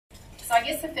So I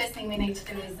guess the first thing we need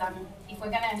to do is, if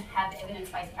we're going to have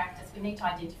evidence-based practice, we need to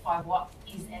identify what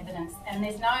is evidence. And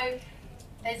there's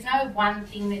no one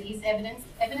thing that is evidence.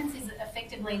 Evidence is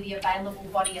effectively the available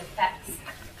body of facts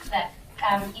that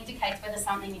indicates whether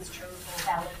something is true or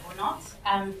valid or not.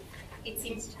 It's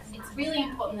really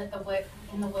important that the work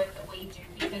that we do,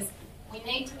 because we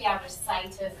need to be able to say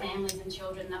to families and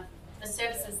children that the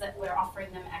services that we're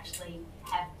offering them actually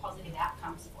have positive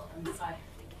outcomes for them. So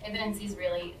evidence is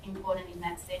really important in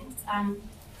that sense. And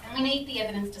we need the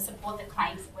evidence to support the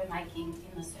claims that we're making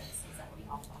in the services that we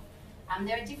offer.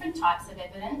 There are different types of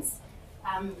evidence.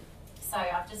 So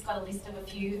I've just got a list of a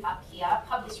few up here.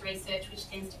 Published research, which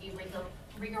tends to be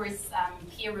rigorous,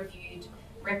 peer-reviewed,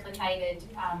 replicated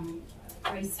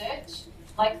research.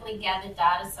 Locally gathered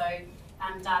data, so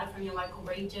data from your local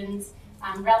regions.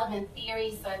 Relevant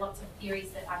theories, so lots of theories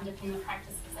that underpin the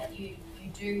practices that you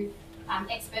do.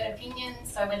 Expert opinion,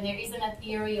 so when there isn't a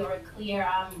theory or a clear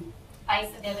base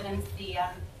of evidence, the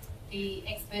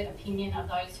expert opinion of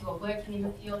those who are working in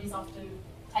the field is often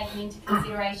taken into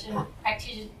consideration.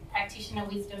 Practitioner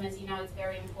wisdom, as you know, is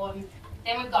very important.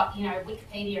 Then we've got,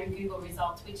 Wikipedia and Google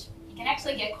results, which you can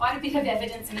actually get quite a bit of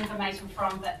evidence and information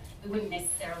from, but we wouldn't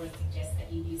necessarily suggest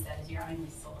that you use that as your only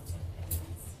source of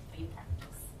evidence for your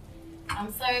practice.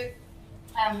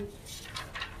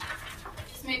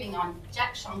 Just moving on,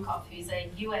 Jack Shonkoff, who's a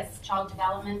US child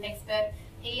development expert,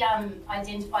 he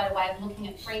identified a way of looking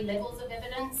at 3 levels of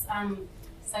evidence.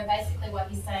 So basically what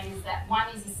he's saying is that one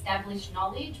is established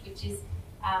knowledge, which is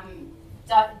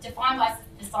defined by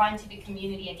the scientific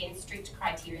community against strict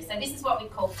criteria. So this is what we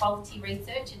call quality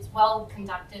research. It's well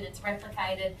conducted, it's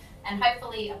replicated, and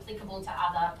hopefully applicable to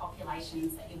other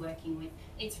populations that you're working with.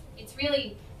 It's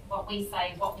really what we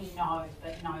say, what we know,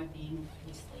 but know being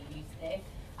loosely used there.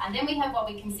 And then we have what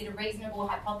we consider reasonable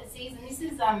hypotheses, and this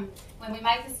is when we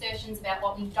make assertions about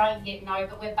what we don't yet know,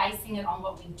 but we're basing it on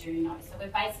what we do know. So we're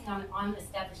basing it on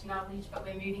established knowledge, but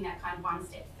we're moving that kind of one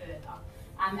step further.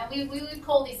 And we would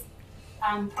call this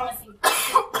promising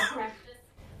practice.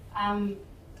 And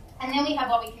then we have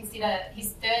what we consider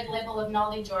his 3rd level of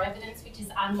knowledge or evidence, which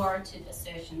is unwarranted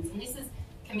assertions. And this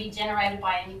can be generated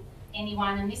by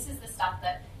anyone, and this is the stuff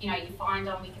that you find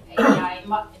on Wikipedia. It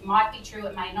might be true,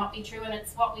 it may not be true, and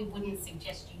it's what we wouldn't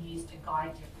suggest you use to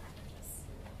guide your practice.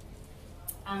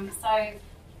 So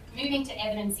moving to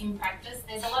evidence in practice,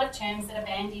 there's a lot of terms that are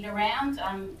bandied around.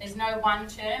 There's no one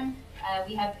term.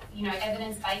 We have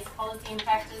evidence-based policy in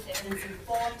practice,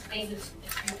 evidence-informed. These are the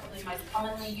 2 probably most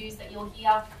commonly used that you'll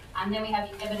hear. And then we have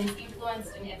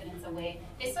evidence-influenced and evidence-aware.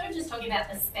 They're sort of just talking about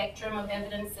the spectrum of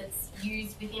evidence that's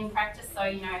used within practice, so,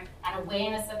 an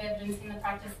awareness of evidence in the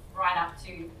practice right up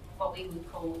to what we would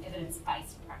call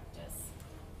evidence-based practice.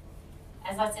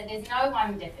 As I said, there's no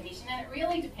one definition, and it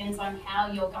really depends on how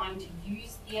you're going to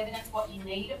use the evidence, what you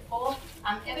need it for.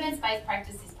 Evidence-based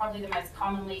practice is probably the most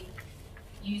commonly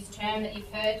used term that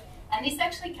you've heard, and this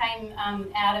actually came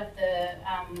out of the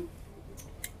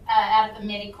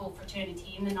medical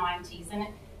fraternity in the 90s, and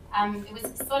it was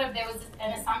there was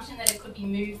an assumption that it could be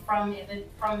moved from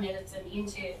medicine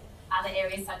into other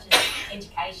areas such as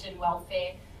education,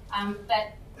 welfare,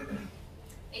 but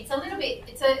it's a little bit,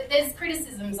 there's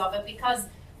criticisms of it because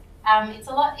it's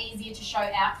a lot easier to show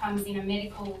outcomes in a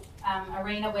medical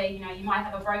arena where you might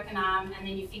have a broken arm and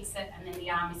then you fix it and then the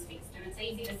arm is fixed, and it's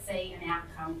easy to see an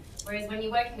outcome, whereas when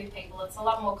you're working with people it's a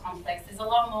lot more complex. There's a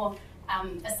lot more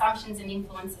assumptions and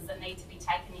influences that need to be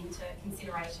taken into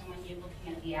consideration when you're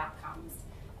looking at the outcomes.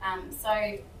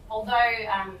 So although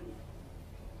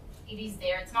it is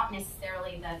there, it's not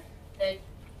necessarily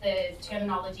the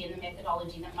terminology and the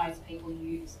methodology that most people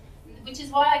use, which is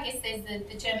why I guess there's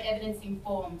the term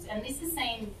evidence-informed, and this is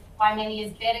seen by many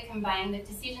as better conveying that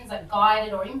decisions are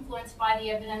guided or influenced by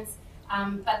the evidence,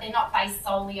 but they're not based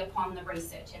solely upon the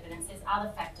research evidence. There's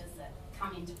other factors that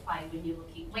come into play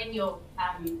when you're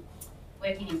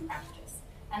working in practice.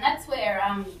 And that's where,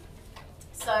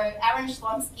 so Aaron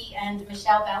Schlomsky and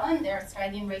Michelle Ballin, they're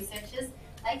Australian researchers,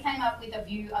 they came up with a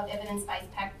view of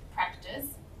evidence-based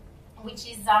practice, which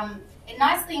is, it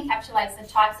nicely encapsulates the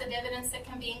types of evidence that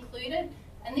can be included.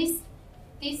 And this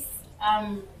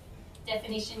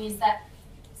definition is that,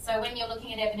 so when you're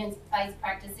looking at evidence-based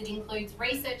practice, it includes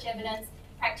research evidence,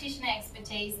 practitioner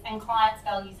expertise, and clients'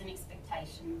 values and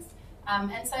expectations.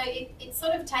 And so it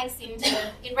sort of takes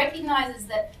it recognises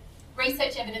that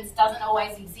research evidence doesn't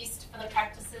always exist for the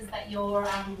practices that you're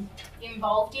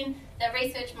involved in. That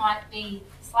research might be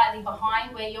slightly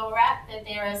behind where you're at, that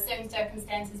there are certain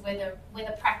circumstances where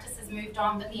the practice has moved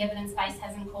on but the evidence base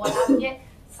hasn't caught up yet.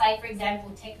 Say, for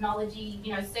example, technology,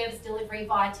 service delivery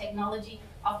via technology.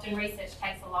 often research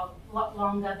takes a lot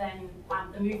longer than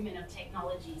the movement of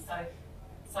technology.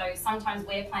 So sometimes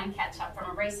we're playing catch up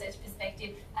from a research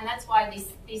perspective, and that's why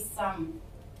this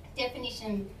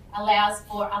definition allows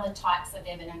for other types of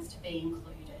evidence to be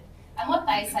included. And what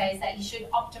they say is that you should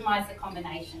optimise the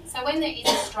combination. So when there is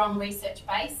a strong research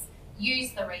base,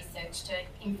 use the research to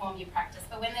inform your practice.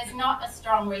 But when there's not a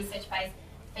strong research base,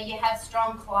 but you have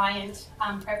strong client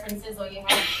preferences, or you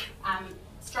have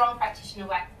strong practitioner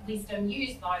wisdom,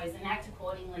 use those and act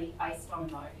accordingly based on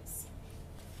those.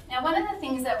 Now, one of the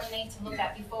things that we need to look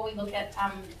at before we look at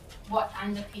what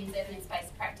underpins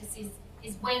evidence-based practice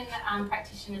is when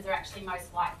practitioners are actually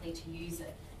most likely to use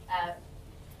it.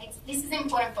 This is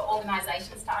important for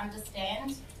organisations to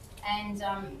understand, and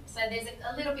so there's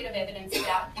a little bit of evidence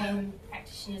about when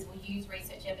practitioners will use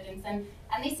research evidence, and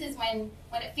this is when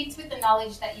it fits with the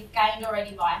knowledge that you've gained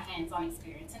already via hands-on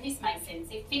experience, and this makes sense.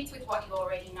 It fits with what you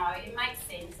already know, it makes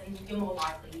sense, and you're more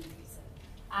likely to use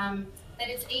it. That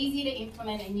it's easy to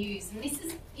implement and use, and this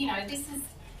is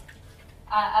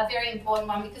a very important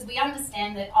one, because we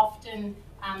understand that often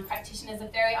practitioners are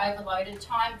very overloaded,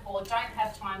 time poor, don't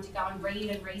have time to go and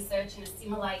read and research and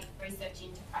assimilate research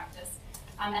into practice.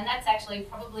 And that's actually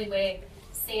probably where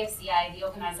CFCA, the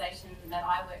organisation that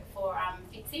I work for,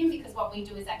 fits in, because what we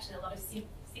do is actually a lot of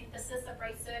synthesis of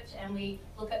research, and we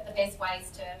look at the best ways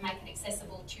to make it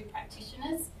accessible to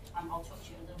practitioners. I'll talk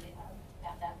to you a little bit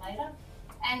about that later.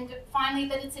 And finally,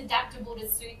 that it's adaptable to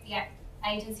suit the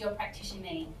agency or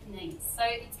practitioner needs. So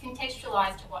it's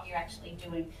contextualised to what you're actually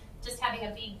doing. Just having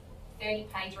a big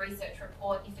 30-page research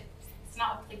report, if it's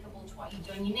not applicable to what you're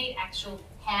doing, you need actual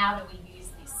how do we use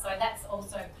this. So that's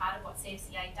also part of what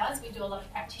CFCA does. We do a lot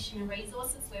of practitioner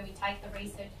resources where we take the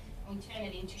research and we turn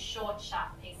it into short,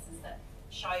 sharp pieces that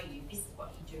show you this is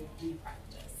what you do in your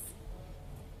practice.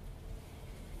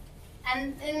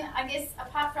 And then I guess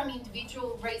apart from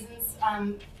individual reasons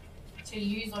to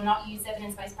use or not use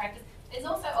evidence-based practice, there's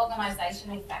also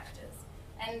organisational factors.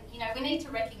 And we need to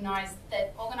recognise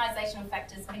that organisational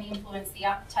factors can influence the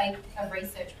uptake of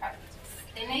research practice.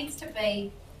 There needs to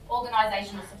be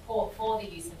organisational support for the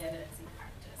use of evidence in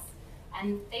practice.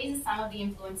 And these are some of the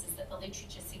influences that the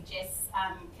literature suggests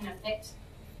can affect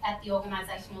at the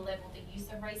organisational level the use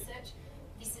of research.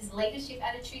 This is leadership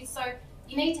attitudes. So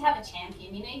you need to have a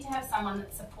champion. You need to have someone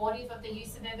that's supportive of the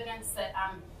use of evidence, that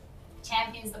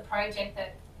champions the project,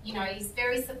 that is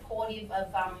very supportive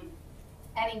of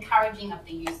and encouraging of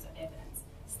the use of evidence.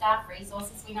 Staff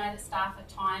resources, we know that staff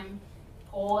are time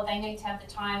poor, they need to have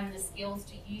the time and the skills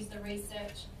to use the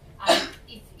research.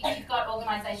 If you've got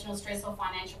organisational stress or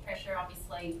financial pressure,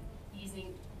 obviously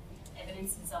using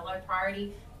evidence is a low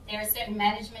priority. There are certain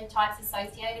management types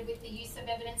associated with the use of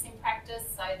evidence in practice,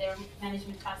 so there are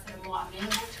management types that are more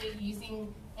amenable to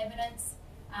using evidence.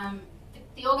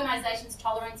 The organisation's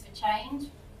tolerance for change,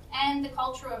 and the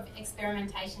culture of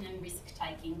experimentation and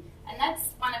risk-taking. And that's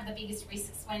one of the biggest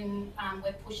risks when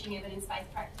we're pushing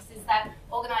evidence-based practice, is that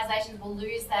organisations will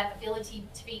lose that ability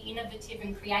to be innovative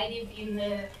and creative in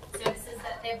the services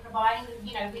that they're providing.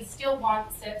 We still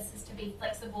want services to be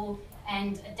flexible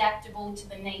and adaptable to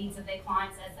the needs of their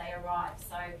clients as they arrive.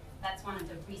 So that's one of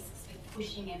the risks with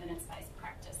pushing evidence-based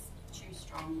practice too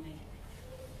strongly.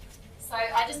 So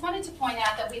I just wanted to point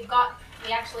out that we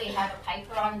actually have a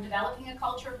paper on developing a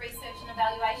culture of research and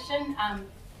evaluation,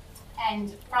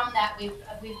 and from that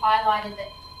we've highlighted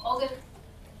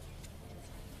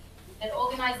that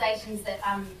organisations that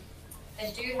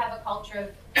do have a culture of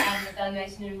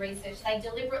evaluation and research, they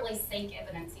deliberately seek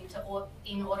evidence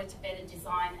in order to better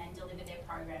design and deliver their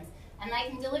programs, and they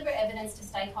can deliver evidence to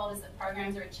stakeholders that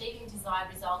programs are achieving desired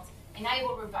results,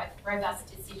 enable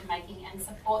robust decision making, and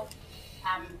support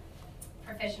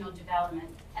professional development.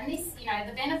 And this,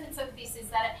 the benefits of this is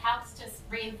that it helps to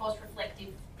reinforce reflective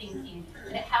thinking,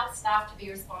 that it helps staff to be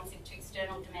responsive to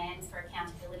external demands for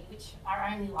accountability, which are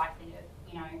only likely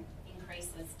to, increase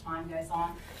as time goes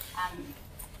on.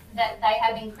 That they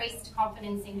have increased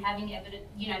confidence in having evidence,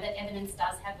 that evidence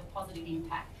does have a positive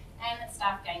impact, and that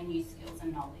staff gain new skills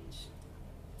and knowledge.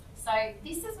 So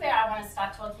this is where I want to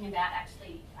start talking about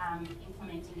actually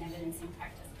implementing evidence in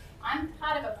practice. I'm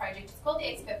part of a project, it's called the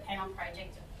Expert Panel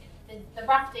Project. The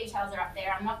rough details are up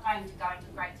there. I'm not going to go into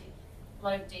a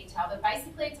lot of detail, but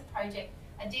basically it's a project,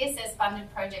 a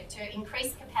DSS-funded project to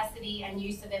increase capacity and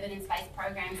use of evidence-based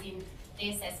programs in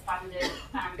DSS-funded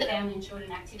family and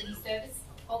children activity service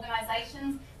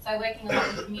organisations. So working a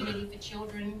lot with community for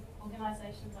children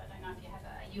organisations. I don't know if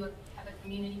you have a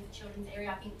community for children's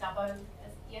area. I think Dubbo has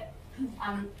yet.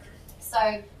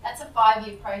 So that's a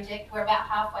 5-year project. We're about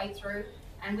halfway through.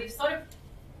 And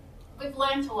we've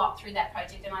learned a lot through that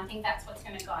project, and I think that's what's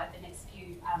going to guide the next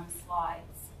few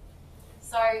slides.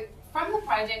 So from the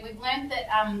project, we've learned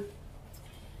that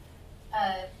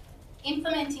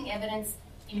implementing evidence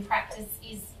in practice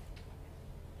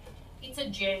it's a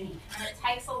journey, and it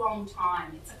takes a long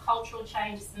time. It's a cultural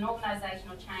change, it's an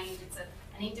organisational change, it's an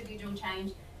individual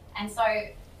change. And so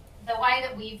the way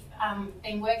that we've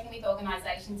been working with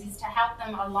organisations is to help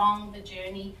them along the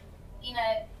journey in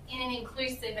an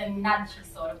inclusive and nudgy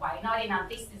sort of way, not in a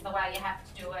this is the way you have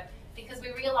to do it, because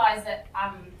we realise that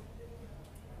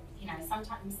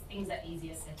sometimes things are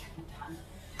easier said than done.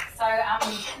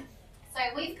 So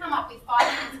we've come up with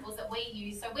 5 principles that we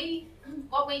use. So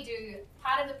what we do,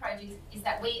 part of the project is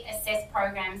that we assess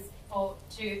programs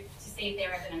to see if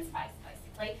they're evidence-based,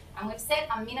 basically. And we've set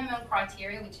a minimum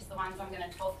criteria, which is the ones I'm going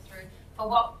to talk through, for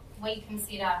what we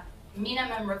consider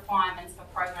minimum requirements for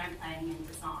program planning and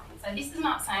design. So this is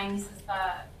not saying this is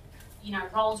the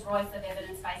Rolls Royce of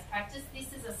evidence-based practice.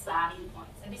 This is a starting point.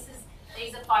 So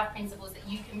these are 5 principles that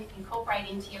you can incorporate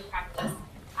into your practice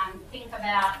and think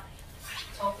about,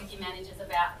 talk with your managers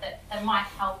about, that might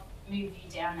help move you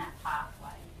down that pathway.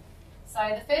 So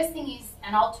the first thing is,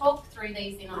 and I'll talk through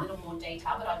these in a little more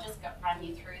detail, but I'll just run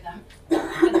you through them.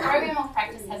 The program or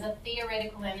practice has a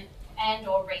theoretical and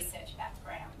or research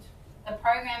background. The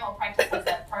program or practice has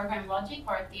a program logic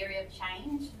or a theory of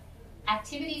change.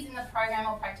 Activities in the program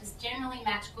or practice generally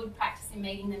match good practice in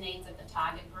meeting the needs of the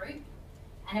target group.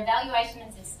 An evaluation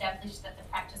has established that the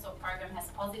practice or program has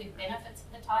positive benefits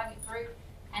for the target group,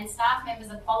 and staff members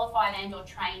are qualified and or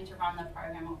trained to run the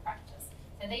program or practice.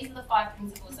 So these are the 5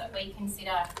 principles that we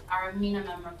consider are a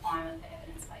minimum requirement for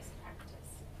evidence-based practice.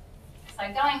 So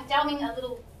delving a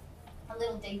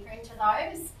little deeper into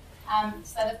those.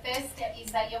 So the first step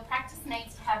is that your practice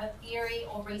needs to have a theory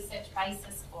or research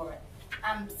basis for it.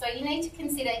 So you need to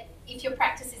consider if your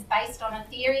practice is based on a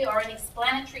theory or an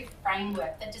explanatory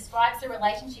framework that describes the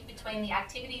relationship between the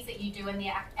activities that you do and the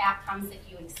outcomes that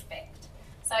you expect.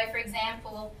 So, for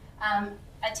example,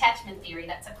 attachment theory,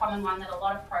 that's a common one that a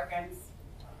lot of programs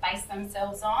base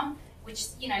themselves on, which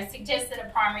suggests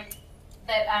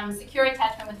that secure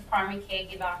attachment with a primary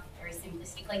caregiver, very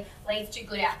simplistically, leads to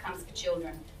good outcomes for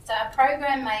children. So a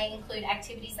program may include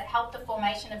activities that help the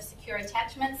formation of secure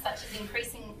attachments, such as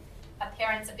increasing a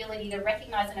parent's ability to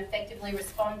recognise and effectively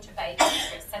respond to baby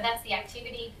stress. So that's the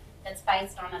activity that's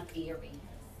based on a theory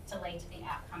to lead to the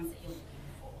outcomes that you're looking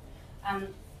for.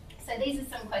 So these are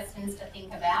some questions to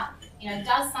think about.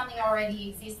 Does something already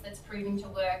exist that's proven to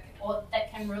work or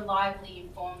that can reliably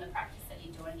inform the practice that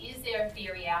you're doing? Is there a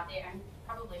theory out there? And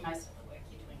probably most of the work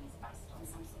you're doing is based on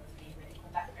some sort of theoretical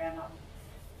background,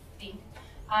 I think.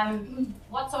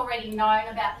 What's already known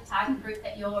about the target group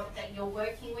that you're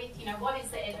working with? What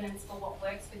is the evidence for what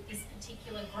works with this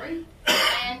particular group?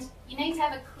 And you need to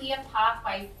have a clear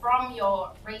pathway from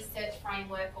your research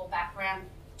framework or background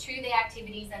to the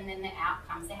activities and then the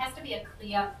outcomes. There has to be a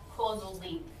clear causal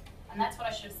link. And that's what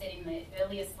I should have said in the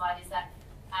earlier slide, is that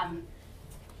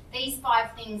these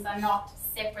 5 things are not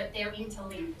separate, they're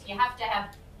interlinked. You have to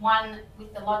have one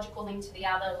with the logical link to the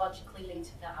other, logically linked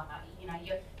to the other.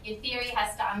 Your theory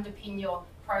has to underpin your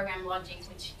program logic,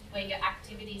 where your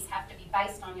activities have to be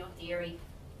based on your theory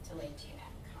to lead to your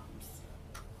outcomes.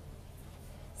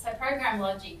 So program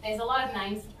logic, there's a lot of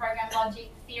names for program logic: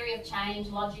 theory of change,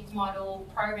 logic model,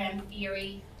 program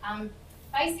theory.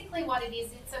 Basically what it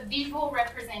is, it's a visual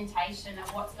representation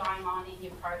of what's going on in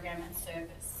your program and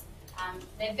service.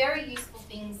 They're very useful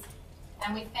things,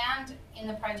 and we found in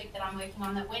the project that I'm working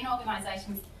on that when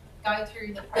organisations go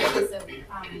through the process of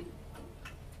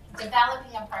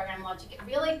developing a program logic, it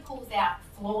really pulls out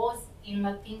flaws in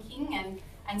the thinking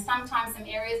and sometimes some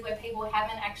areas where people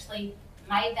haven't actually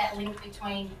made that link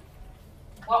between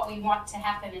what we want to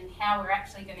happen and how we're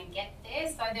actually going to get there.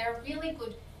 So they're a really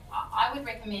good, I would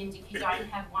recommend, if you don't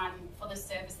have one for the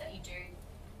service that you do,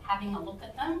 having a look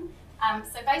at them.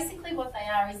 So basically what they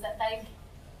are is that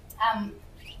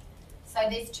so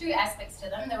there's 2 aspects to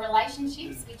them: the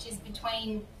relationships, which is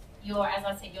between your, as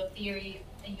I said, your theory,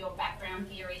 your background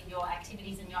theory, your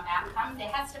activities and your outcomes. There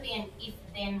has to be an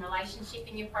if-then relationship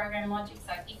in your program logic.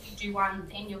 So if you do one,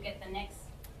 then you'll get the next.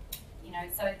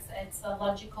 So it's a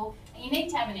logical. And you need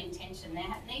to have an intention. There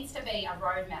needs to be a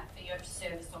roadmap for your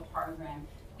service or program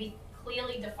with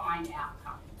clearly defined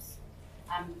outcomes.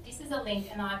 This is a link,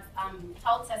 and I've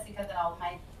told Sassika that I'll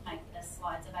make the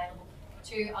slides available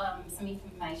to some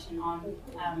information on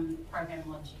program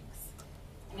logics.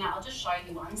 Now I'll just show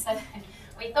you one. So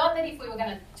we thought that if we were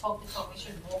going to talk the talk, we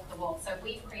should walk the walk. So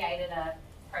we've created a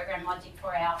program logic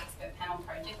for our expert panel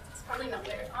project. It's probably not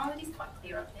where, it is quite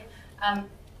clear up there.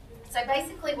 So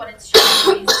basically what it's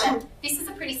showing you is that this is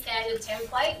a pretty standard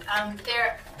template.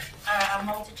 There are a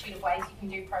multitude of ways you can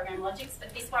do program logics,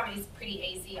 but this one is pretty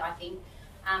easy, I think.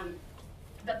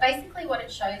 But basically what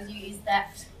it shows you is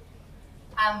that,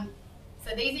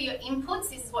 so these are your inputs,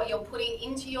 this is what you're putting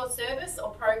into your service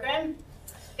or program.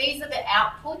 These are the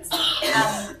outputs,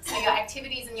 so your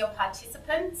activities and your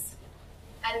participants.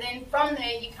 And then from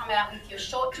there you come out with your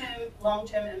short-term,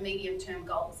 long-term and medium-term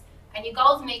goals. And your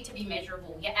goals need to be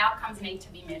measurable, your outcomes need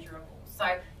to be measurable.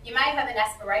 So you may have an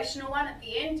aspirational one at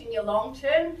the end in your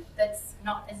long-term that's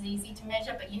not as easy to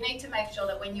measure, but you need to make sure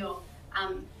that when you're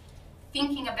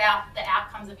thinking about the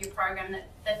outcomes of your program,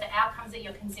 that the outcomes that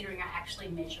you're considering are actually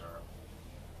measurable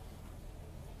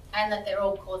and that they're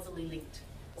all causally linked.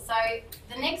 So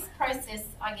the next process,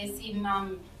 I guess, in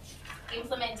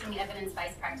implementing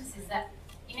evidence-based practice is that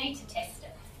you need to test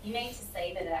it. You need to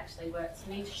see that it actually works.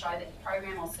 You need to show that your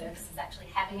program or service is actually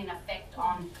having an effect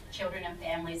on children and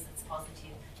families that's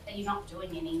positive, that you're not doing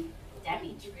any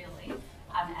damage, really,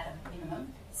 at a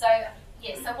minimum. So,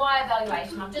 yeah, so why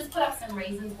evaluation? I've just put up some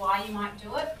reasons why you might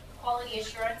do it. Quality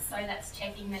assurance, so that's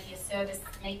checking that your service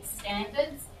meets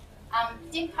standards.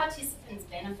 Did participants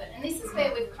benefit? And this is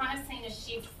where we've kind of seen a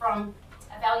shift from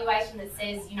evaluation that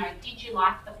says, you know, did you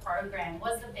like the program?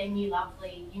 Was the venue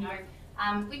lovely? You know,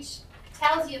 which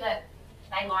tells you that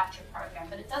they liked your program,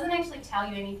 but it doesn't actually tell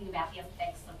you anything about the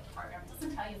effects of the program. It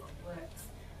doesn't tell you if it works.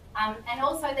 And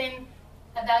also then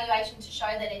evaluation to show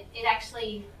that it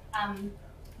actually,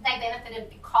 they benefited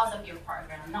because of your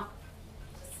program, not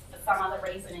just for some other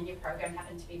reason and your program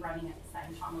happened to be running at the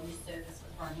same time or your service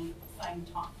was running at the same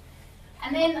time.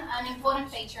 And then an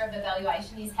important feature of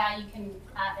evaluation is how you can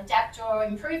adapt or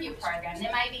improve your program.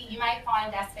 You may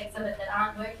find aspects of it that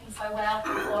aren't working so well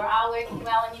or are working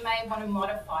well, and you may want to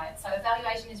modify it. So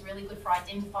evaluation is really good for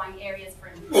identifying areas for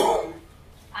improvement.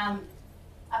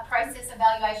 A process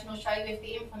evaluation will show you if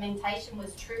the implementation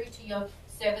was true to your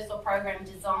service or program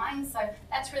design. So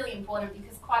that's really important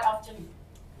because quite often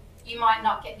you might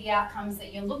not get the outcomes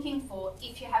that you're looking for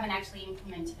if you haven't actually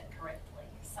implemented it correctly.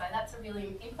 So that's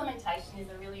implementation is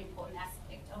a really important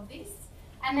aspect of this.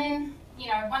 And then, you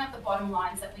know, one of the bottom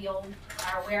lines that we all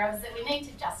are aware of is that we need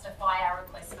to justify our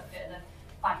request for further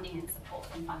funding and support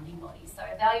from funding bodies. So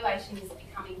evaluation is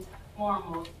becoming more and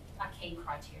more a key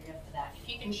criteria for that. If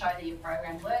you can show that your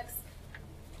program works,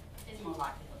 there's more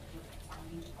likelihood that you'll get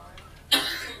funding for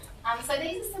it. So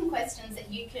these are some questions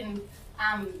that you can,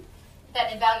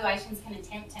 that evaluations can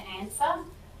attempt to answer.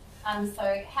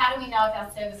 So how do we know if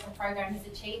our service or program has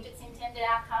achieved its intended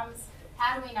outcomes?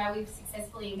 How do we know we've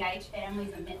successfully engaged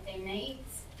families and met their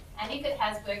needs? And if it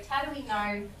has worked, how do we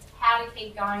know how to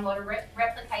keep going or to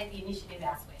replicate the initiative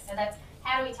elsewhere? So that's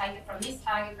how do we take it from this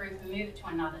target group and move it to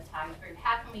another target group?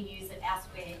 How can we use it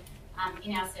elsewhere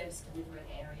in our service delivery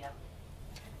area?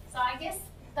 So I guess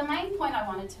the main point I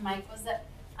wanted to make was that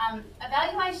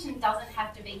evaluation doesn't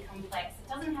have to be complex, it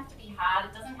doesn't have to be hard,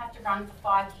 it doesn't have to run for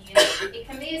 5 years. It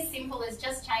can be as simple as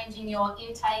just changing your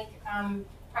intake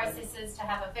processes to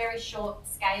have a very short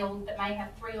scale that may have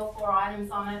 3 or 4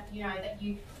 items on it, you know, that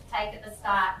you take at the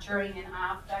start, during and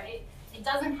after. It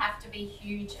doesn't have to be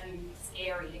huge and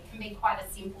scary, it can be quite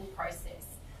a simple process.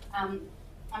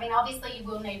 I mean, obviously you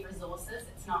will need resources,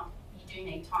 it's not, you do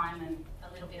need time and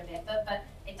a little bit of effort, but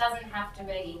it doesn't have to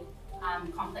be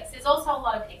complex. There's also a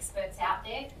lot of experts out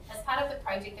there. As part of the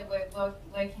project that we're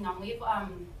working on,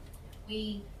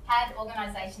 we had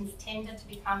organisations tender to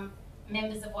become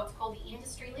members of what's called the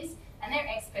industry list, and they're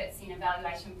experts in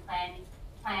evaluation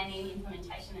planning,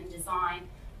 implementation and design,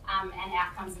 and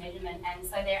outcomes measurement. And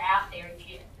so they're out there if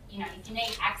you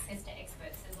need access to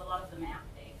experts, there's a lot of them out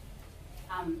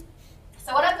there.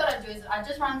 So what I've got to do is I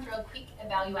just run through a quick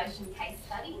evaluation case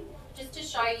study just to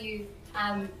show you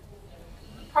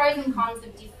pros and cons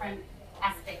of different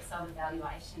aspects of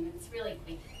evaluation. It's really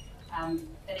quick,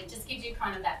 but it just gives you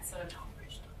kind of that sort of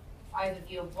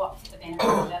overview of what the benefits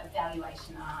of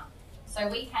evaluation are. So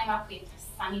we came up with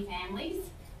Sunny Families,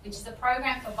 which is a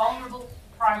program for vulnerable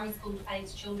primary school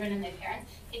aged children and their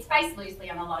parents. It's based loosely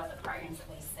on a lot of the programs that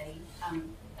we see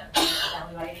that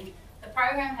we're evaluating. The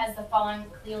program has the following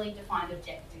clearly defined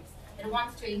objectives. It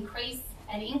wants to increase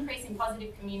in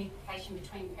positive communication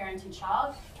between parent and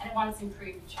child, and it wants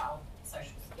improved child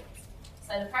social skills.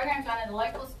 So the program's run at a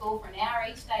local school for an hour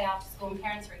each day after school, and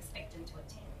parents are expected to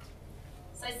attend.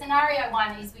 So scenario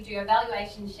 1 is we do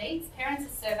evaluation sheets. Parents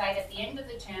are surveyed at the end of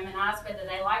the term and asked whether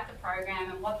they like the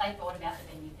program and what they thought about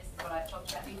the venue. This is what I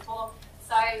talked about before.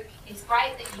 So it's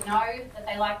great that you know that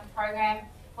they like the program.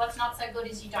 What's not so good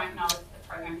is you don't know if the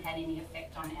program had any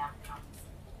effect on outcomes.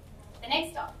 The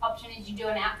next option is you do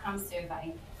an outcome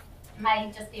survey.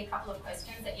 may just be a couple of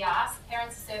questions that you ask.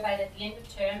 Parents are surveyed at the end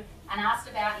of term and asked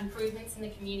about improvements in the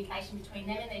communication between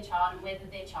them and their child and whether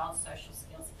their child's social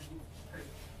skills have improved.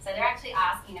 So they're actually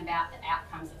asking about the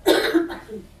outcomes of the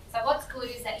program. So what's good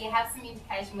is that you have some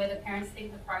indication whether parents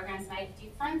think the program's made a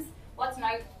difference. What's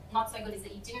not so good is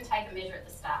that you didn't take a measure at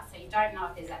the start, so you don't know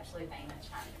if there's actually been a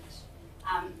change.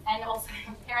 And also,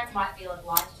 parents might feel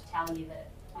obliged to tell you that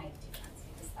it made a difference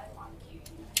because they like you,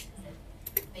 because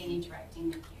they've been interacting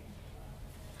with you.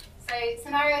 So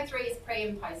scenario 3 is pre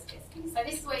and post testing. So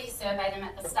this is where you survey them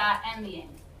at the start and the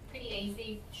end. Pretty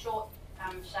easy, short,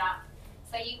 sharp.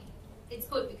 So it's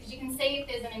good because you can see if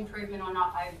there's an improvement or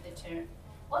not over the term.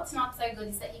 What's not so good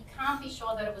is that you can't be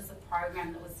sure that it was the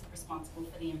program that was responsible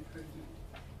for the improvement.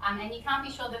 And you can't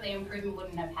be sure that the improvement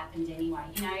wouldn't have happened anyway.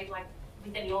 You know, like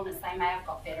with an illness, they may have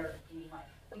got better anyway.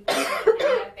 They may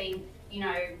have been,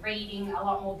 reading a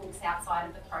lot more books outside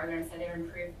of the program, so their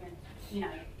improvement,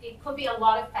 it could be a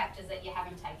lot of factors that you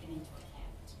haven't taken into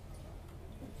account.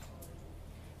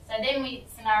 So then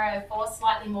scenario 4,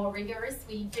 slightly more rigorous,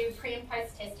 we do pre and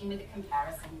post testing with a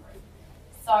comparison group.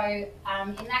 So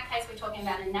in that case, we're talking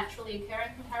about a naturally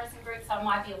occurring comparison group, so it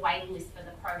might be a waiting list for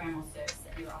the program or service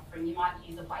that you're offering. You might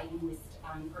use a waiting list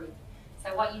group.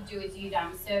 So what you do is you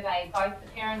survey both the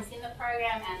parents in the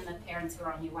program and the parents who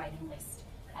are on your waiting list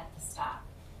at the start.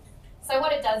 So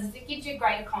what it does is it gives you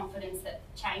greater confidence that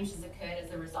change has occurred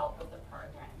as a result of the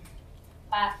program.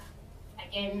 But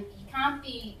again, you can't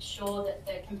be sure that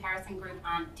the comparison group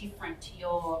aren't different to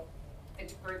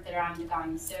the group that are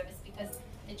undergoing the service, because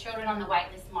the children on the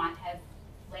wait list might have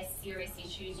less serious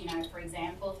issues, for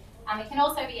example. It can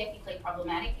also be ethically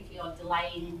problematic if you're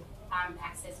delaying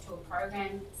access to a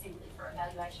program simply for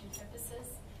evaluation purposes.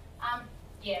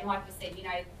 And like we said,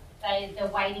 the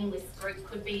waiting list group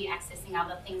could be accessing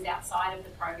other things outside of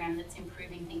the program that's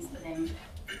improving things for them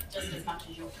just as much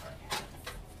as your program.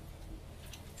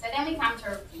 So then we come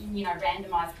to,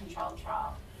 randomised controlled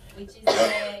trial, which is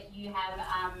where you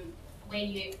have where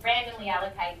you randomly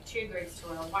allocate 2 groups to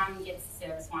it, or one gets the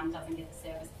service, one doesn't get the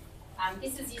service.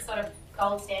 This is your sort of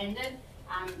gold standard.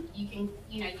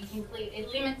 It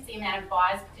limits the amount of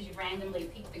bias because you randomly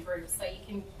pick the groups, so you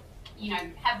can,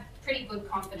 have pretty good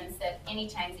confidence that any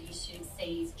change that you should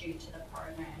see is due to the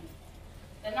program.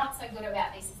 The not so good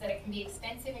about this is that it can be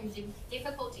expensive and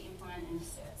difficult to implement in a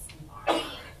service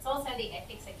environment. It's also the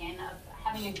ethics, again, of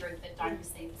having a group that don't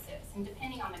receive the service, and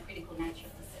depending on the critical nature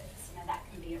of the service, that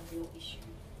can be a real issue.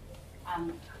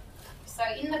 So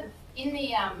in the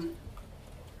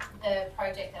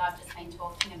project that I've just been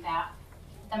talking about,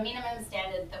 the minimum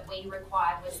standard that we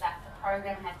required was that the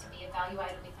program had to be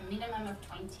evaluated with a minimum of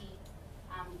 20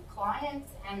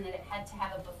 clients, and that it had to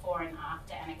have a before and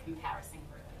after and a comparison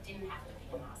group. It didn't have to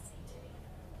be an RCT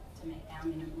to meet our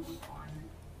minimum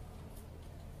requirement.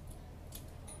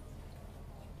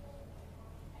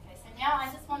 Okay, so now I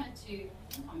just wanted to,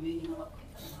 I'm moving a lot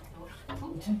quicker than I thought I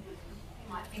would. We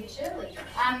might finish early.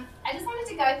 I just wanted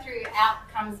to go through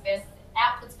outputs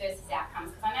versus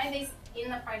outcomes, because I know these, in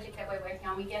the project that we're working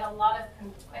on, we get a lot of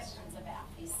questions about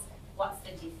this. What's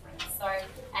the difference?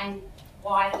 And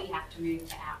why do we have to move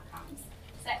to outcomes?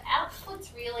 So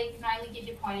outputs really can only give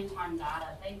you point-in-time data.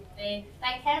 They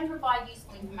can provide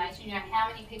useful information. How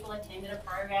many people attended a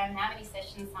program, how many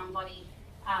sessions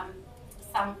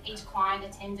each client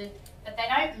attended, but they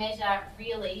don't measure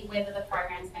really whether the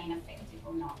program's been effective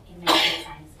or not in meeting the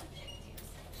same objectives.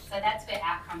 So that's where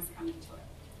outcomes come into it.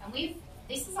 And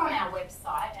this is on our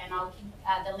website, and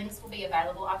the links will be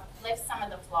available. I've left some of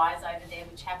the flyers over there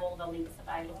which have all the links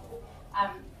available.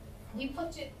 We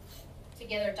put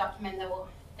together a document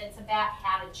that's about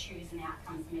how to choose an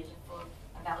outcomes measure for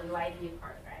evaluating your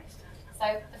program.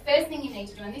 So the first thing you need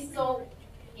to do, and this is all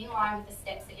in line with the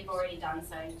steps that you've already done,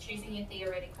 so choosing your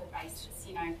theoretical basis,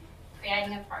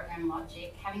 creating a program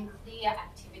logic, having clear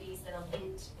activities that are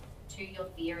linked to your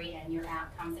theory and your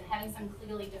outcomes, and having some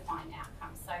clearly defined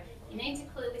outcomes. So you need to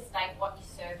clearly state what your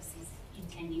service is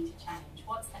intending to change.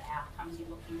 What's the outcomes you're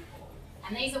looking for?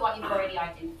 And these are what you've already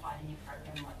identified in your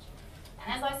program logic.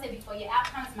 And as I said before, your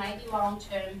outcomes may be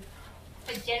long-term,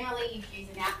 but generally you'd use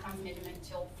an outcomes measurement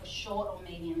tool for short or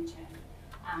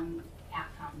medium-term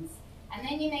outcomes. And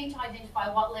then you need to identify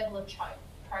what level of change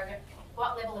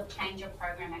your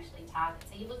program actually targets.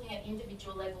 So you're looking at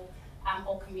individual level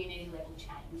or community level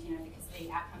change, because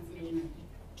the outcomes measurement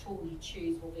tool you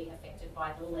choose will be affected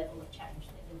by the level of change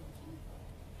that you're looking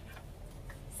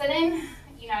for. So then,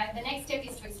 the next step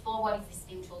is to explore what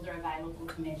existing tools are available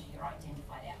to measure your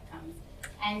identified outcomes.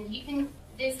 And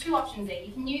there's 2 options there.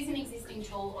 You can use an existing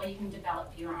tool or you can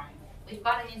develop your own. We've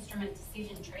got an instrument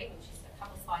decision tree, which is a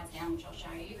couple of slides down, which I'll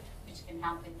show you, which can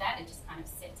help with that. It just kind of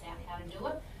sets out how to do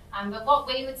it. But what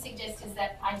we would suggest is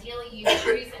that ideally you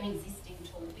choose an existing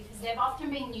tool, because they've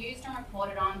often been used and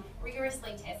reported on,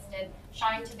 rigorously tested,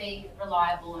 shown to be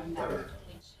reliable and valid,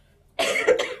 which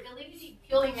validity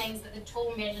purely means that the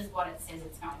tool measures what it says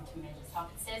it's going to measure. So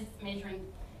if it says it's measuring,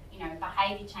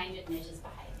 behaviour change, it measures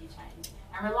behaviour change.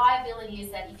 And reliability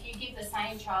is that if you give the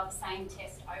same child the same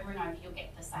test over and over, you'll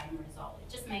get the same result.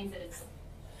 It just means that it's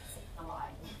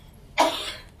reliable.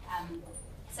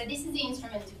 So this is the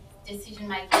instrument decision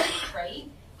making tree,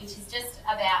 which is just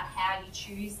about how you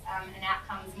choose an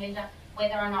outcomes measure,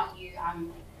 whether or not you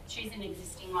choose an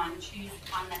existing one, choose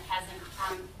one that hasn't,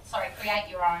 create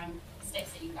your own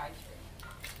steps that you go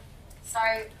through. So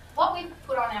what we've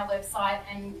put on our website,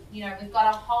 and we've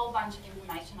got a whole bunch of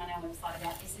information on our website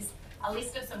about this, is a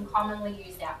list of some commonly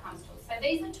used outcomes tools. So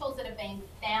these are tools that have been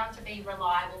found to be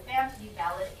reliable, found to be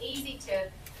valid, easy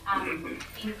to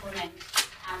implement.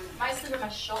 Most of them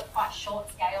are quite short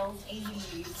scales, easy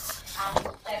to use,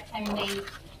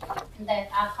 that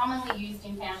are commonly used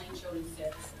in family and children's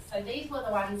services. So these were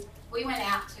the ones we went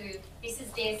out to. This is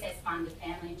DSS funded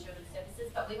family and children's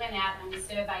services, but we went out and we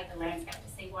surveyed the landscape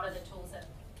to see what are the tools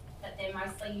that they're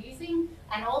mostly using.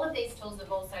 And all of these tools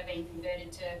have also been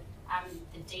converted to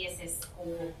the DSS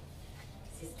score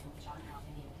system, which I don't know if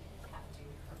any of you have to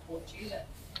report to, but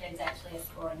there's actually a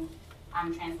scoring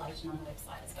translation on the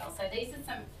website as well. So these are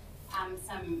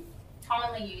some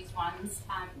commonly used ones,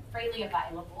 freely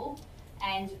available,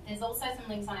 and there's also some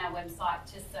links on our website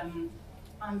to some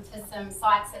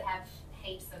sites that have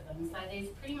heaps of them. So there's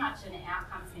pretty much an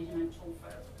outcomes measurement tool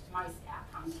for most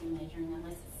outcomes you're measuring,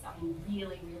 unless it's something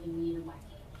really, really weird and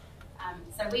wacky.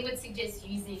 So we would suggest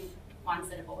using ones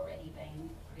that have already been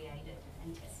created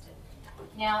and tested.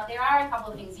 Now, there are a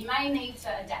couple of things. You may need to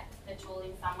adapt the tool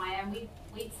in some way, and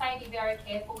we'd say be very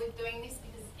careful with doing this,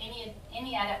 because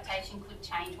any adaptation could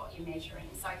change what you're measuring.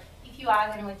 So if you are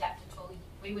going to adapt a tool,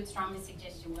 we would strongly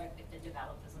suggest you work with the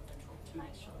developers of the tool to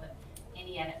make sure that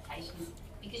any adaptations,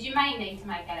 because you may need to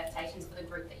make adaptations for the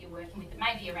group that you're working with. It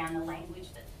may be around the language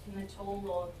that's in the tool,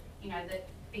 or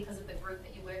because of the group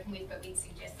that you're working with, but we'd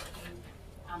suggest that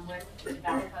you work with the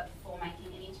developer before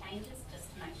making any changes, just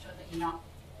to make sure that you're not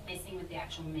messing with the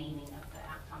actual meaning of the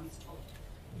outcomes tool.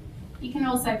 You can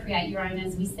also create your own,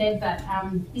 as we said, but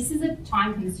this is a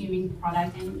time-consuming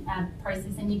product and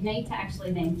process, and you need to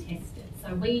actually then test it.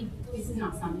 So this is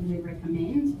not something we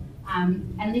recommend,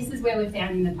 and this is where we've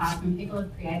found in the past when people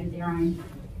have created their own,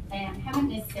 they haven't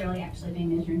necessarily actually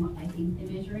been measuring what they think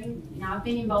they're measuring. I've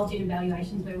been involved in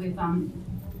evaluations where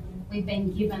we've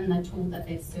been given the tool that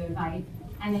they've surveyed,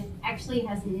 and it actually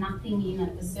has nothing in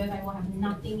it. The survey will have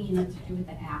nothing in it to do with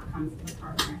the outcomes of the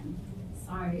program.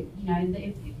 So,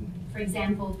 for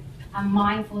example, a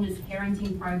mindfulness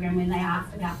parenting program where they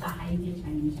asked about behaviour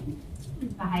change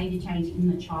in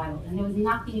the child, and there was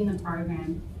nothing in the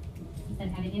program that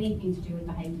had anything to do with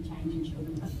behaviour change in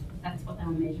children, but that's what they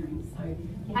were measuring. So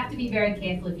you have to be very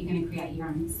careful if you're going to create your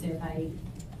own survey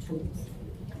tools.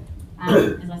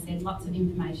 As I said, lots of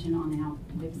information on our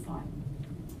website.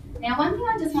 Now, one thing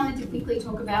I just wanted to quickly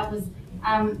talk about was,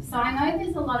 so I know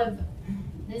there's a lot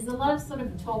of sort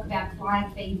of talk about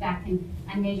client feedback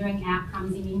and measuring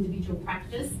outcomes in individual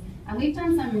practice. And we've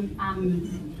done some,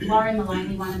 Lauren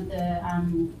Maloney, one of the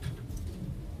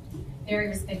very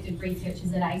respected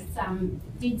researchers at AIFS,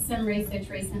 did some research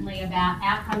recently about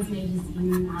outcomes measures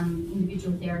in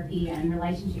individual therapy and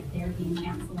relationship therapy and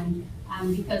counselling,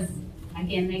 because,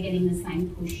 again, they're getting the same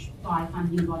push by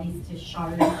funding bodies to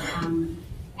show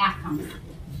outcomes.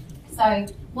 So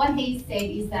what he said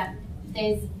is that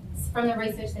from the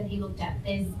research that he looked at,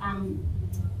 there's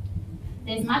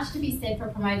much to be said for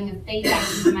promoting a feedback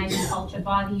information culture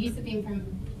by the use of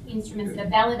instruments that are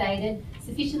validated,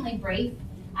 sufficiently brief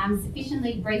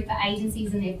for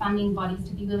agencies and their funding bodies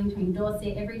to be willing to endorse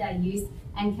their everyday use,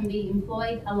 and can be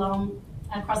employed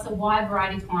across a wide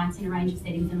variety of clients in a range of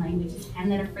settings and languages,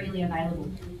 and that are freely available.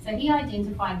 So he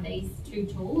identified these two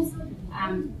tools.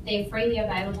 They're freely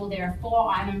available. They're a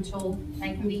 4-item tool.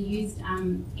 They can be used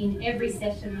in every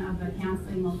session of a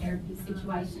counselling or therapy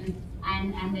situation,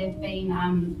 and they've been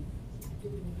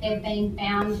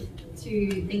found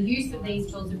to, the use of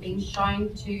these tools have been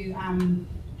shown to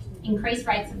increase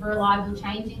rates of reliable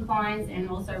change in clients and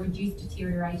also reduce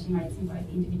deterioration rates in both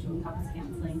individual and couples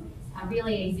counselling. A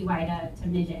really easy way to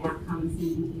measure outcomes in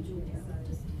individual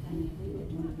therapy.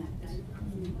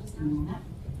 Just ignore that.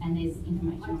 And there's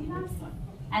information on the website.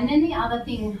 And then the other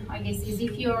thing, I guess, is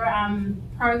if your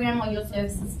program or your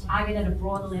service is targeted at a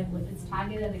broader level, if it's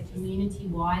targeted at a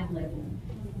community-wide level.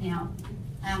 Now,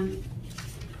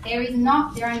 There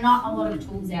are not a lot of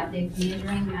tools out there for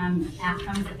measuring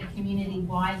outcomes at the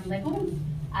community-wide level.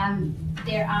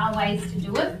 There are ways to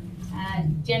do it.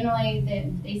 Generally,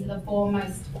 these are the 4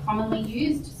 most commonly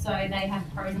used, so they have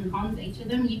pros and cons, each of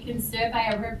them. You can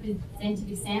survey a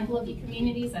representative sample of your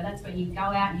community, so that's where you go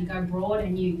out and you go broad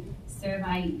and you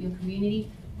survey your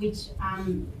community, which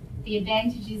the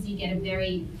advantage is you get a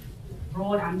very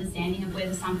broad understanding of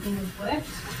whether something has worked.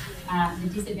 The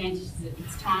disadvantage is that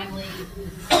it's timely,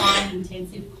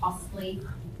 time-intensive, costly.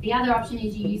 The other option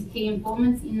is you use key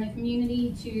informants in the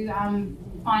community to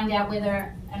find out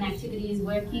whether an activity is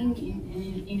working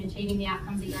in achieving the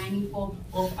outcomes that you're aiming for,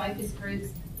 or focus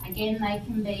groups. Again, they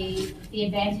can be, the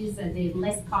advantages are they're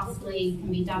less costly,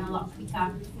 can be done a lot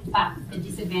quicker, but the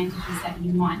disadvantage is that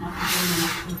you might not be getting an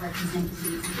actual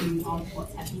representative view of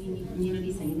what's happening in your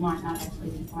community, so you might not actually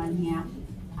be finding out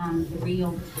the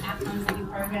real outcomes of your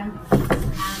program.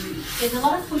 There's a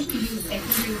lot of push to use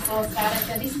secondary source data,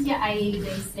 so this is your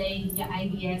AEDC, your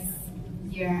ABS,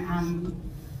 your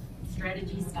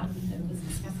strategy stuff that was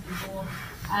discussed before.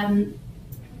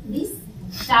 This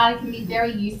data can be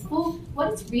very useful.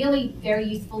 What it's really very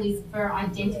useful is for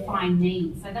identifying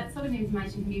needs. So that sort of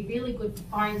information can be really good for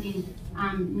finding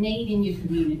need in your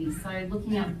community. So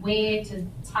looking at where to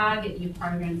target your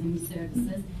programs and your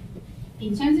services.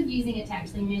 In terms of using it to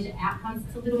actually measure outcomes,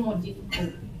 it's a little more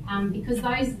difficult because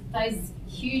those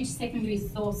huge secondary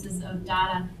sources of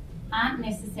data aren't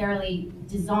necessarily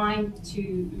designed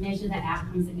to measure the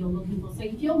outcomes that you're looking for. So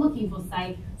if you're looking for,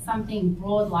 say, something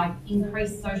broad like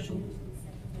increased social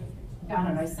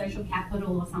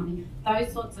capital or something,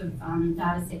 those sorts of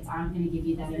data sets aren't going to give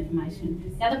you that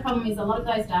information. The other problem is a lot of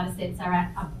those data sets are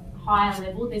at a higher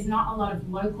level. There's not a lot of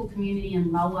local community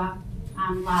and lower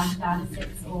large data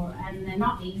sets, and they're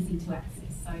not easy to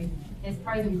access. So there's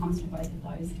pros and cons to both of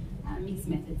those. Mixed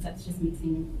methods, that's just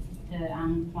mixing the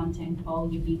quant and qual,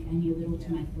 your big and your little,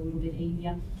 to make it a little bit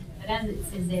easier. But as it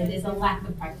says there's a lack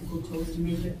of practical tools to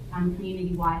measure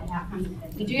community-wide outcomes.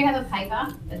 We do have a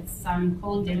paper that's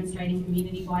called Demonstrating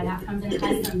Community-Wide Outcomes, and it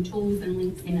has some tools and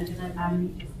links in it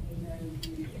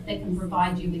that can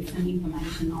provide you with some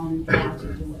information on how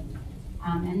to do it.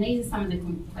 And these are some of the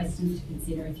questions to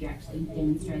consider if you're actually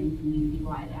demonstrating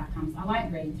community-wide outcomes. I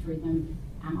won't read through them.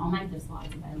 I'll make the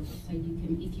slides available so you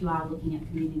can, if you are looking at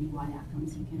community-wide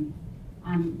outcomes, you can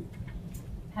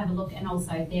have a look, and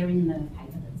also they're in the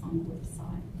paper that's on the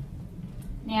website.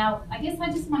 Now, I guess I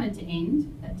just wanted to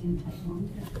end, that didn't take long,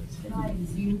 did I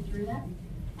zoom through that?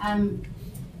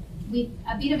 With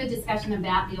a bit of a discussion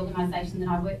about the organisation that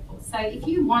I work for. So if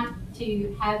you want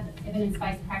to have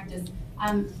evidence-based practice,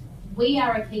 we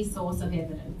are a key source of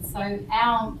evidence. So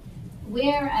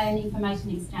we're an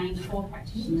information exchange for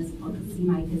practitioners,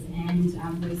 policymakers and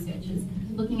researchers,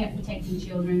 looking at protecting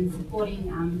children,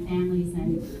 supporting families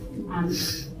and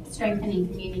strengthening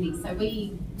communities. So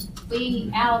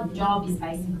our job is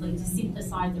basically to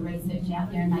synthesise the research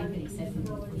out there and make it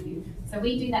accessible for you. So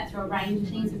we do that through a range of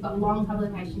things. We've got long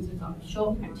publications, we've got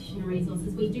short practitioner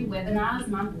resources. We do webinars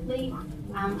monthly.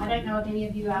 I don't know if any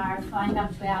of you are signed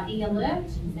up to our e-alert.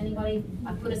 Anybody?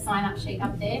 I've put a sign-up sheet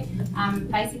up there.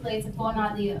 Basically, it's a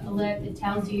fortnightly alert that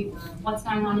tells you what's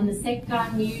going on in the sector,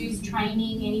 news,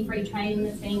 training, any free training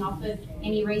that's being offered,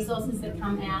 any resources that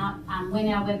come out, when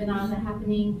our webinars are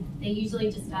happening. They're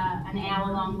usually just an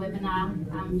hour-long webinar,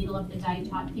 middle of the day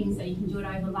type thing, so you can do it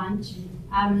over lunch,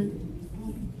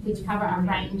 which cover a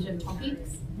range of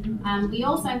topics. We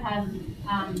also have,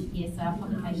 our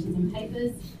publications and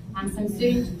papers, some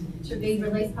soon to be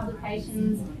released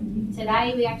publications.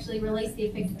 Today we actually released The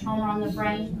Effect of Trauma on the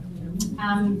Brain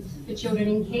for Children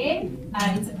in Care.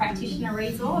 It's a practitioner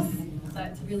resource, so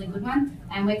it's a really good one.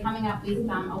 And we're coming up with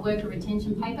a worker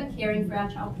retention paper, Caring for Our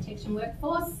Child Protection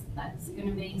Workforce. That's going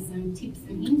to be some tips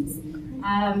and hints.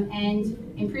 And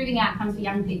Improving Outcomes for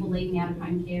Young People Leaving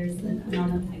Out-of-Home Care is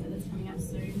another paper that's coming up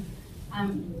soon.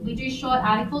 We do short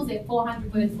articles, they're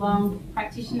 400 words long,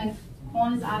 practitioner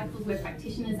corners articles where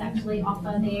practitioners actually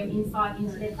offer their insight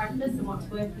into their practice and what's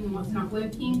working and what's not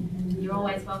working. You're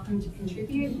always welcome to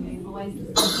contribute. We're always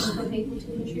looking for people to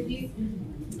contribute.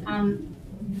 And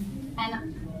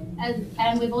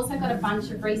we've also got a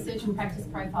bunch of research and practice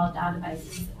profile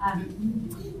databases.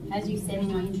 As you said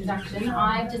in your introduction,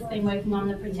 I've just been working on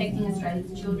the Protecting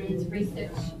Australia's Children's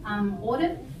Research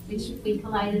Audit, which we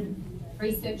collated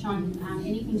research on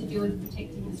anything to do with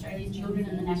protecting Australia's children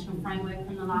in the national framework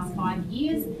from the last 5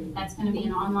 years. That's going to be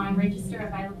an online register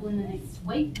available in the next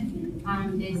week.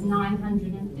 There's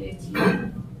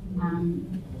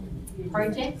 930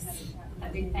 projects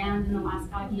that we've found in the last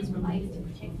 5 years related to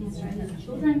protecting Australia's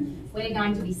children. We're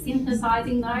going to be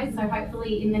synthesising those, so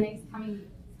hopefully in the next coming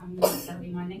that'll be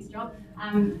my next job,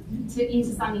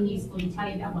 into something useful and tell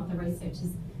you about what the research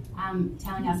is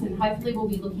telling us, and hopefully we'll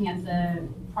be looking at the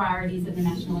priorities of the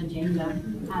national agenda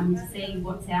to see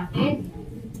what's out there.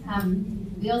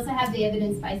 We also have the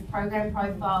evidence-based program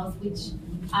profiles, which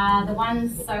are the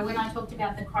ones, so when I talked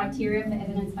about the criteria for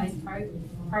evidence-based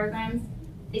programs,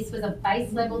 this was a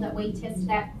base level that we tested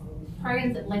out.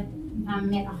 Programs that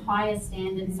met a higher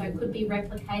standard, so could be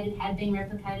replicated, had been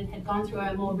replicated, had gone through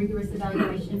a more rigorous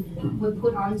evaluation, were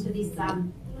put onto this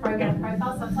program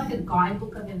profile. So it's like a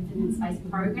guidebook of evidence-based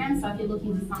programs. So if you're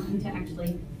looking for something to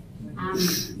actually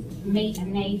meet a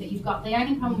need that you've got, the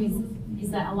only problem is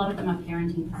that a lot of them are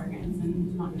parenting programs,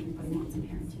 and not everybody wants a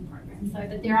parenting program. So,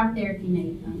 but they're up there if you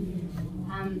need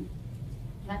them.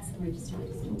 That's the register I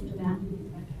just talked about.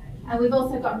 We've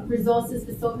also got resources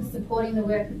for supporting the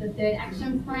work of the third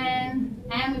action plan,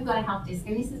 and we've got a help desk,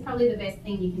 and this is probably the best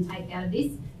thing you can take out of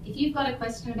this. If you've got a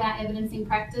question about evidence in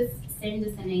practice, send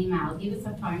us an email, give us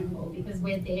a phone call, because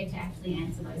we're there to actually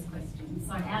answer those questions.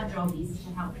 So our job is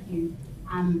to help you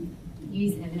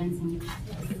use evidence in your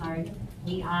practice. So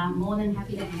we are more than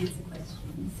happy to answer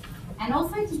questions. And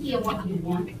also to hear what you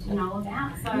want to know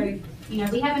about. So, you know,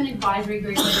 we have an advisory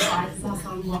group that advises us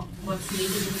on what's needed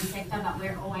in the sector, but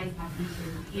we're always happy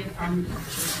to hear from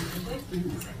doctors in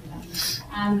the sector.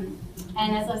 And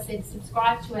as I said,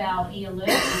 subscribe to our e-alert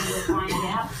and you'll find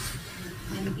out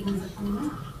when things are coming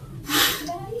up.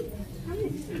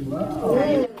 Wow.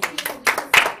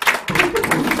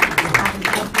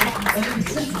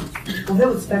 Well, that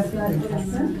was fascinating.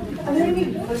 Are there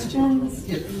any questions?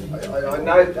 I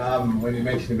note when you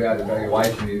mentioned about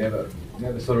evaluation, you never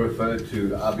sort of referred to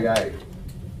RBA,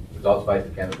 results-based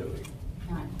accountability,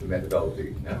 the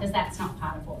methodology. No? Because that's not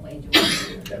part of what we're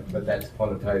doing. But that's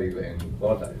quantitative and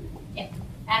qualitative. Yeah,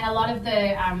 and a lot of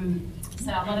the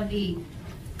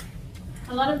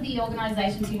a lot of the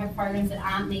organisations who have programs that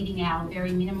aren't meeting our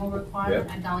very minimal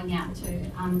requirement are going out to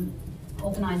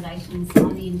organisations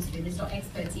on the industry that are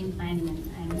experts in planning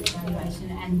and evaluation,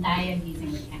 and they are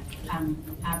using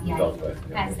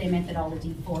RBA as their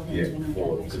methodology for them doing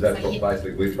evaluation. Because that's what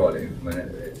basically we try to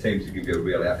implement. It seems to give you a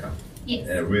real outcome. Yes.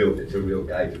 And it's a real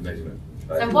gauge of measurement.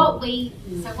 So what we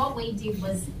did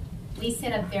was we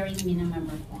set a very minimum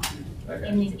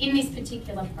requirement in this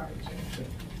particular project.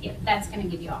 Yeah, that's going to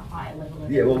give you a higher level of.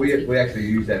 Yeah, well, we actually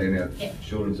use that in our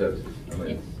children's services. I mean,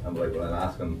 it's unbelievable, and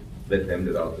ask them. Let them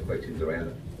develop the questions around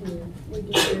it. Yeah, we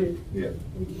do. Yeah.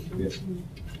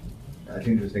 It's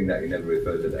interesting that you never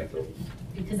referred to that.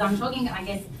 Because I'm talking, I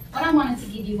guess, what I wanted to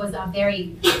give you was a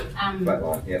very... flat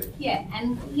line, yeah. Yeah,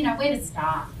 and, you know, where to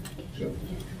start. Sure.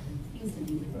 Yeah.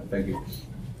 Right, thank you.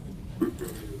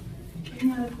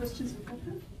 Any other questions for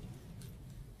Cathryn?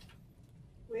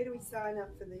 Where do we sign up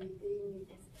for the evening?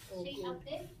 Sheet up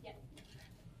there? Yep.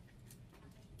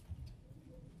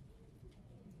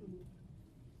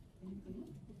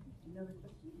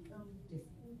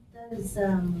 Those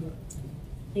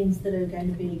things that are going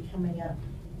to be coming up,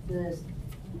 the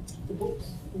books,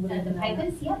 The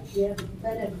papers, yeah. Yeah,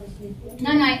 they don't cost anything.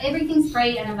 No, everything's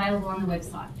free and available on the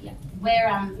website. Yeah,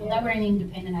 although we're an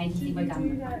independent agency, we're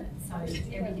government funded, so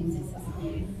everything's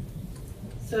accessible.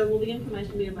 So will the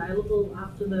information be available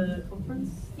after the conference?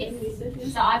 Yes. You said,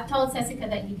 yes? So I've told Jessica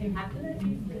that you can have the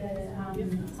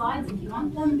slides if you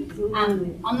want them.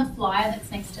 On the flyer that's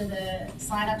next to the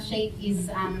sign-up sheet is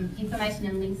information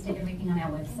and links to everything on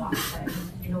our website. So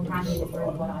it'll run you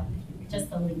through just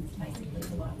the links basically to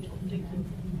what I'm talking about.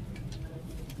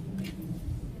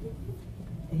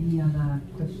 Any other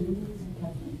questions?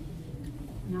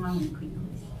 No, I went quickly.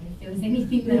 If there was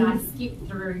anything that I skipped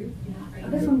through. I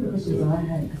guess one of the questions I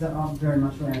had, because I'm very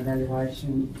much around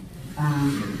evaluation,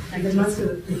 that most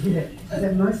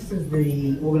of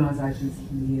the organisations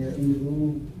here in the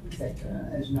rural sector,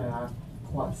 as you know, are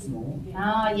quite small.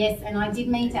 Oh yes, and I did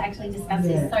mean to actually discuss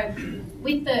this. So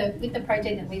with the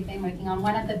project that we've been working on,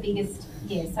 one of the biggest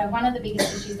issues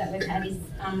that we've had is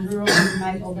rural and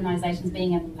remote organisations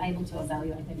being able to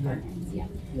evaluate their programs. Yeah.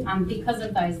 Because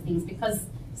of those things, because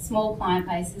small client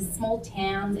bases, small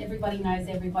towns, everybody knows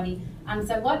everybody.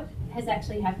 So what has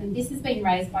actually happened, this has been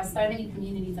raised by so many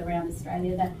communities around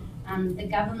Australia that the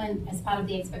government, as part of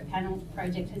the Expert Panel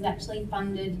project, has actually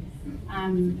funded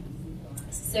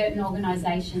certain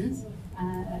organisations, I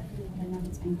don't know if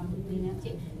it's been publicly announced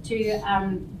yet,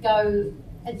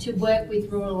 to work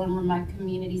with rural and remote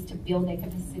communities to build their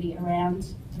capacity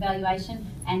around evaluation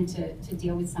and to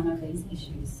deal with some of these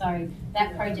issues. So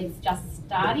that project's just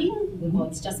starting, well,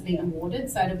 it's just been awarded,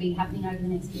 so it'll be happening over the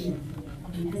next year.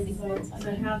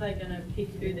 So how are they going to pick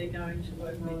who they're going to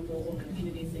work with or what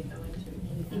communities they're going to?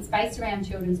 It's based around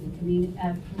children's for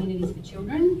communities for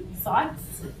children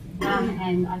sites,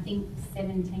 and I think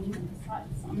 17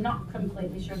 sites. I'm not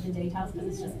completely sure of the details because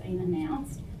it's just been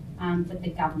announced, but the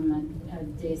government,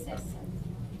 DSS, have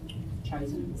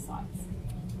chosen the sites.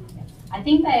 Yeah. I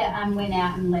think they went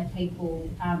out and let people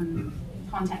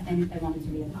contact them if they wanted to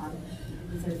be a part of it.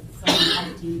 It's a sort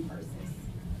of opt-in process.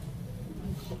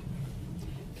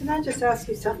 Can I just ask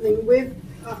you something?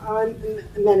 I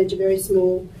manage a very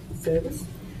small service,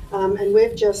 and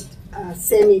we've just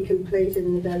semi-completed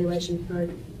an evaluation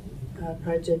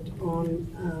project on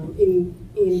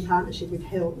in partnership with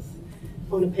Health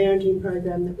on a parenting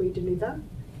program that we deliver.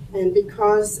 And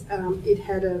because it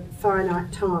had a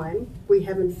finite time, we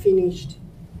haven't finished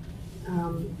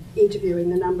interviewing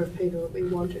the number of people that we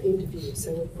want to interview.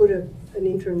 So we've put an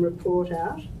interim report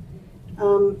out.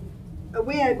 Are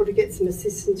we able to get some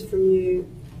assistance from you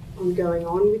on going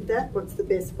on with that? What's the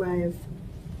best way of,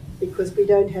 because we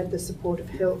don't have the support of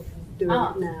Health doing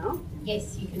it now.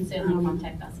 Yes, you can certainly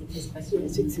contact us if there's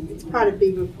questions. Yes, it's quite a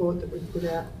big report that we put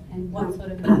out. And what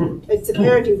sort of... It's a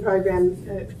parenting program,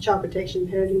 child protection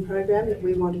parenting program that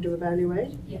we wanted to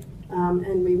evaluate. Yep.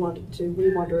 And we want to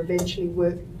eventually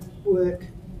work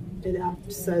it up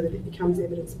so that it becomes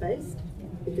evidence-based.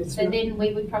 So then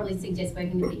we would probably suggest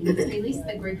working with the industry list,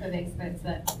 the group of experts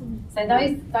that... So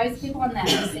those people on that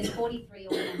list, there's 43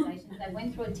 organisations, they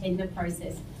went through a tender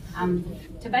process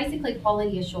to basically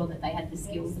quality assure that they had the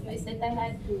skills that they said they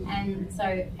had,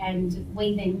 and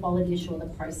we then quality assure the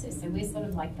process. So we're sort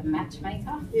of like the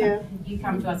matchmaker. Yeah. You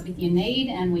come to us with your need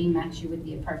and we match you with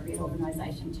the appropriate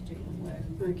organisation to do the work.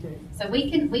 Okay. So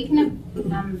we can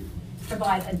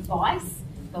provide advice,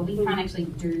 but we can't actually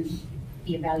do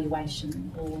the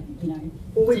evaluation, or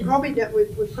Well, we've probably got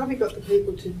the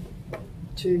people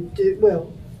to do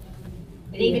well.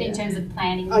 But even in terms of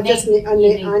planning, I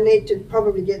need to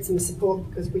probably get some support,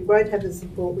 because we won't have the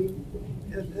support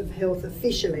of Health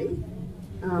officially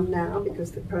now,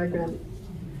 because the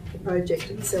project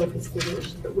itself is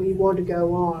finished. But we want to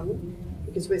go on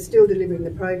because we're still delivering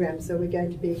the program, so we're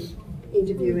going to be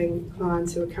interviewing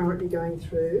clients who are currently going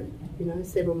through,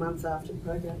 several months after the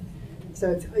program.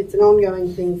 So it's an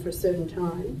ongoing thing for a certain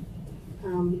time.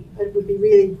 It would be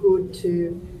really good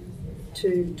to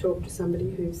talk to somebody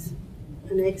who's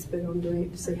an expert on doing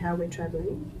it to see how we're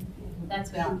travelling.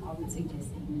 That's where I would suggest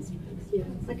the industry. Yeah,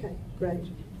 okay, great.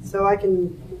 So I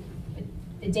can...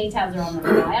 The details are on the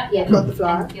flyer. Yeah, got the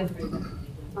flyer. Feel free to...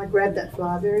 I grabbed that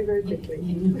flyer very, very quickly.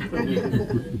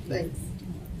 Thanks.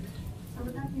 So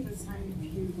would that be the same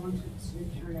if you wanted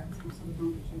to carry out some sort of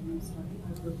longitudinal study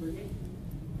over a group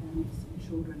and some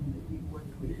children that you've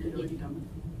worked with that already done the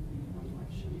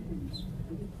evaluation and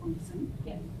really promising,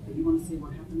 but you want to see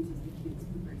what happens as the kids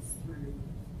progress through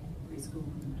preschool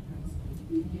and grade school?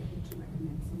 Do you get to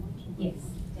recommend someone? Yes,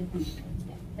 definitely.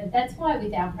 Yeah. But that's why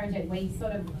with our project we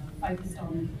sort of focused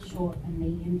on short and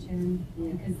medium term,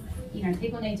 because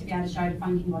people need to be able to show to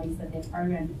funding bodies that their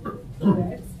program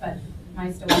works, but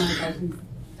most organisations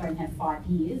don't have 5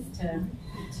 years to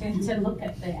look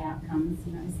at the outcomes,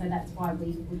 so that's why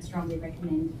we would strongly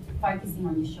recommend focusing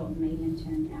on your short and medium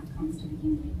term outcomes to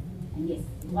begin with. And yes,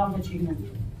 longitudinal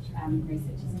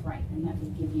research is great, and that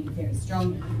will give you a very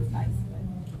strong evidence base,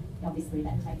 but obviously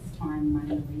that takes time,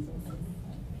 money, resources.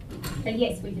 So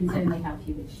yes, we can certainly help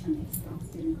you with some experts.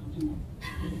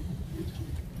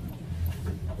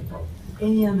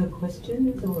 Any other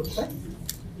questions or requests?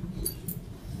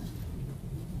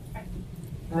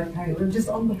 Okay, well, just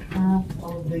on behalf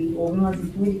of the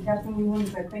organising committee, Cathryn, we want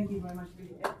to say thank you very much for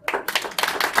your effort.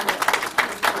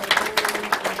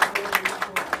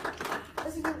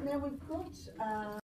 Now we've got